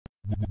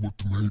what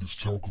the haters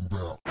talking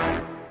about.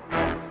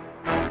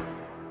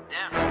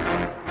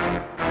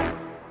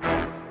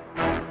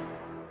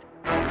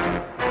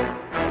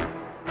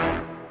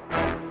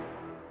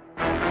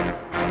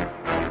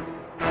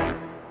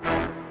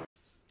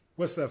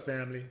 What's up,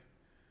 family?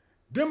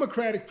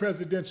 Democratic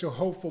presidential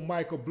hopeful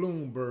Michael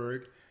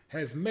Bloomberg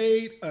has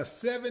made a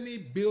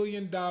 $70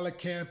 billion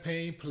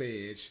campaign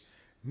pledge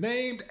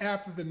named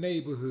after the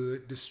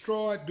neighborhood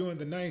destroyed during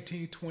the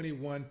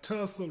 1921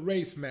 Tulsa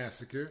race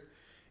massacre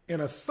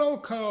in a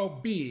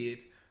so-called bid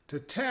to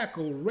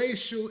tackle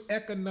racial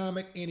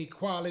economic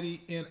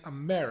inequality in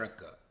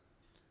America.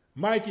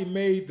 Mikey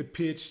made the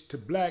pitch to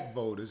black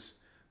voters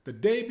the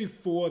day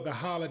before the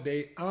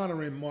holiday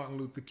honoring Martin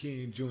Luther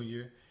King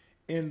Jr.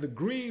 in the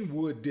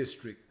Greenwood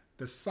district,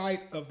 the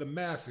site of the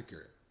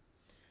massacre.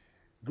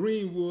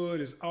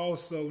 Greenwood is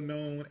also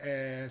known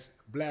as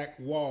Black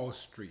Wall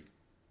Street.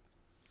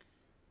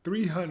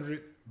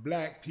 300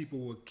 black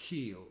people were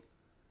killed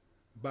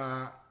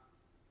by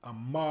a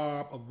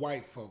mob of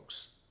white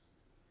folks,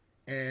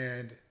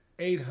 and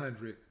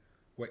 800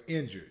 were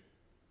injured.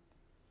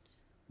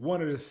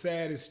 One of the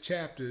saddest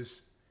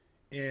chapters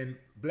in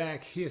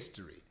black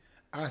history.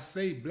 I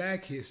say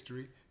black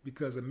history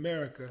because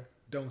America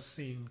don't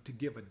seem to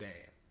give a damn.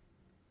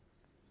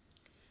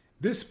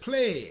 This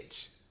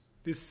pledge,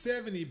 this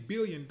 $70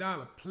 billion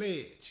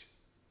pledge,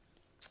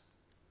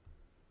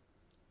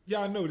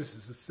 y'all know this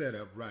is a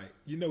setup, right?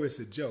 You know it's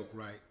a joke,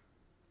 right?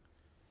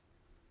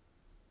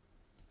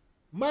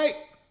 Mike,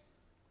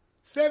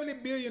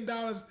 $70 billion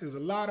is a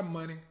lot of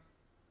money,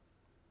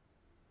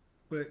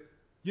 but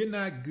you're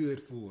not good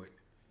for it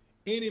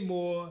any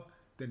more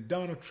than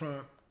Donald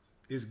Trump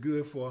is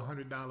good for a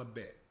 $100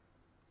 bet.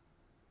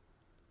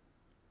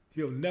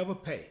 He'll never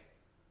pay.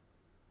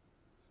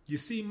 You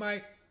see,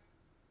 Mike,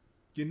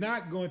 you're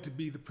not going to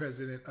be the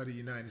president of the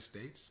United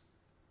States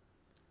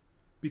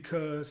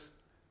because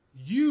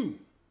you,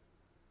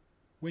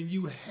 when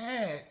you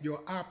had your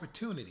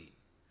opportunity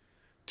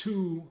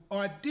to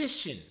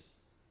audition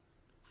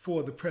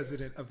for the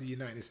president of the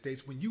United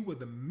States, when you were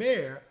the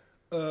mayor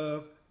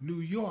of New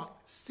York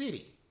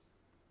City,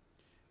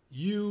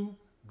 you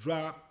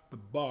dropped the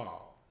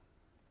ball.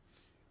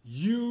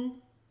 You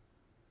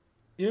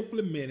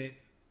implemented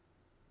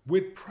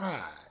with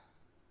pride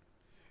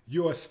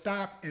your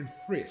stop and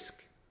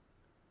frisk,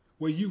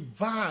 where you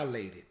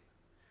violated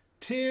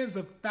tens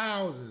of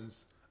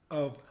thousands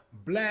of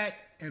black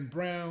and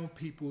brown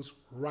people's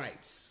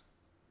rights.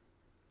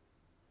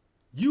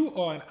 You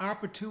are an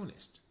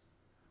opportunist.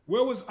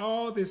 Where was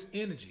all this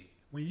energy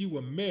when you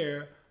were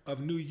mayor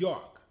of New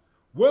York?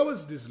 Where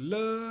was this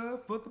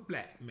love for the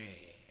black man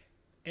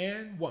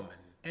and woman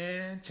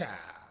and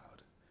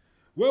child?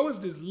 Where was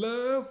this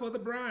love for the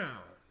brown?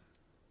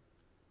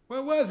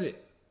 Where was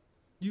it?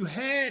 You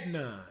had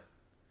none.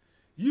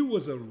 You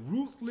was a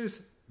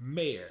ruthless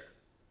mayor,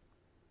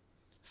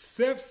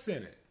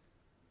 self-centered,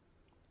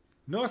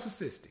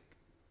 narcissistic.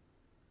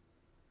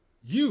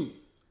 You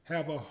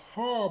have a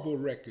horrible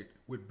record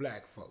with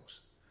black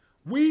folks.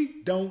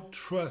 We don't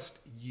trust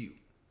you.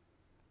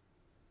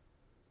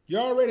 You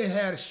already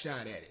had a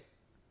shot at it.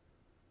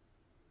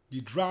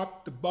 You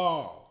dropped the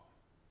ball.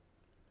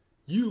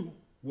 You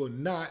will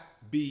not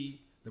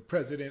be the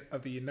president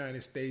of the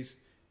United States,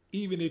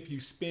 even if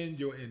you spend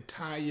your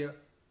entire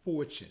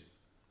fortune.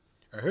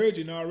 I heard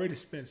you already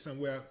spent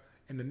somewhere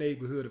in the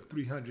neighborhood of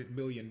 $300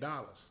 million.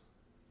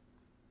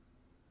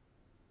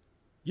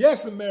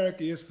 Yes,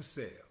 America is for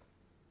sale.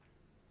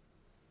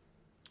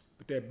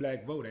 But that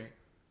black vote ain't.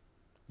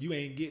 You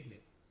ain't getting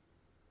it.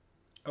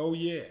 Oh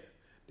yeah,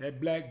 that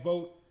black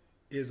vote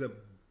is a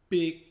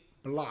big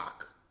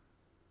block.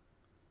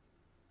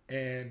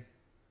 And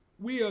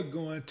we are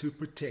going to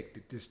protect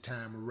it this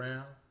time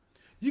around.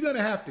 You're going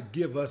to have to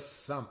give us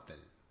something.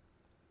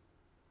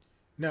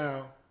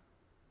 Now,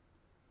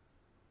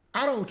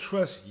 I don't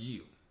trust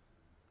you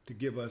to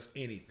give us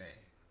anything.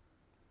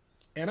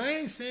 And I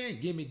ain't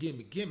saying gimme,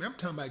 gimme, gimme. I'm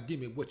talking about give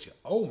me what you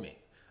owe me.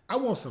 I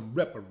want some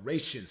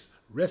reparations,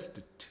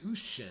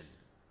 restitution.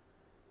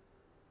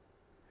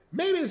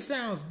 Maybe it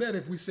sounds better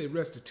if we say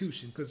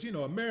restitution because, you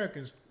know,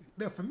 Americans,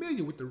 they're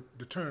familiar with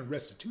the term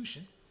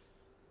restitution.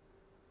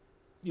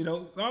 You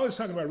know, we're always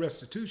talking about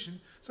restitution,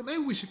 so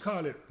maybe we should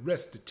call it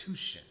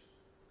restitution.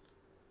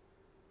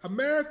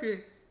 America,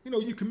 you know,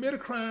 you commit a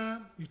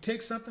crime, you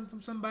take something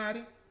from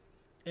somebody,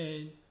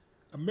 and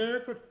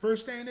America,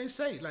 first thing they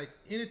say, like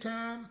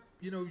anytime,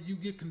 you know, you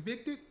get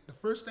convicted, the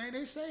first thing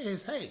they say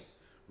is, hey,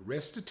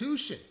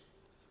 restitution.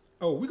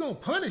 Oh, we're going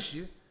to punish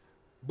you,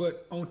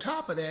 but on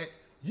top of that,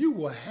 you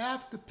will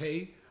have to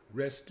pay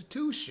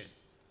restitution.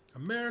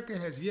 America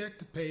has yet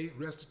to pay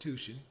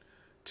restitution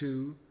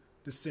to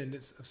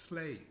descendants of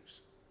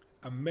slaves,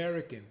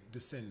 American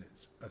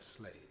descendants of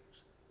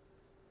slaves.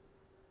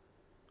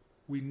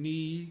 We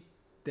need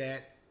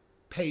that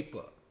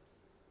paper.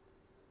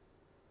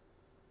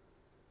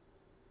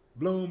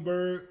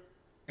 Bloomberg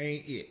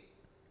ain't it.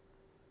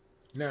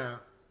 Now,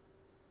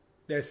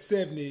 that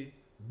 $70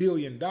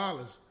 billion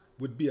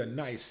would be a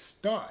nice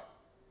start.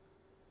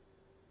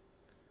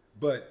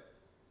 But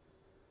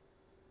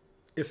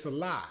It's a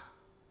lie.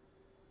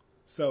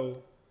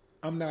 So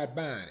I'm not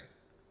buying it.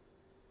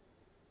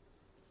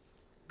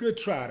 Good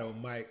try though,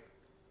 Mike.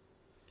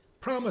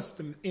 Promise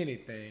them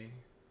anything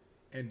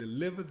and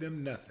deliver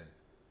them nothing.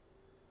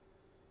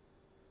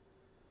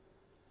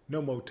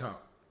 No more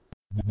talk.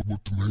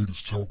 What the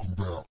haters talking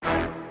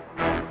about?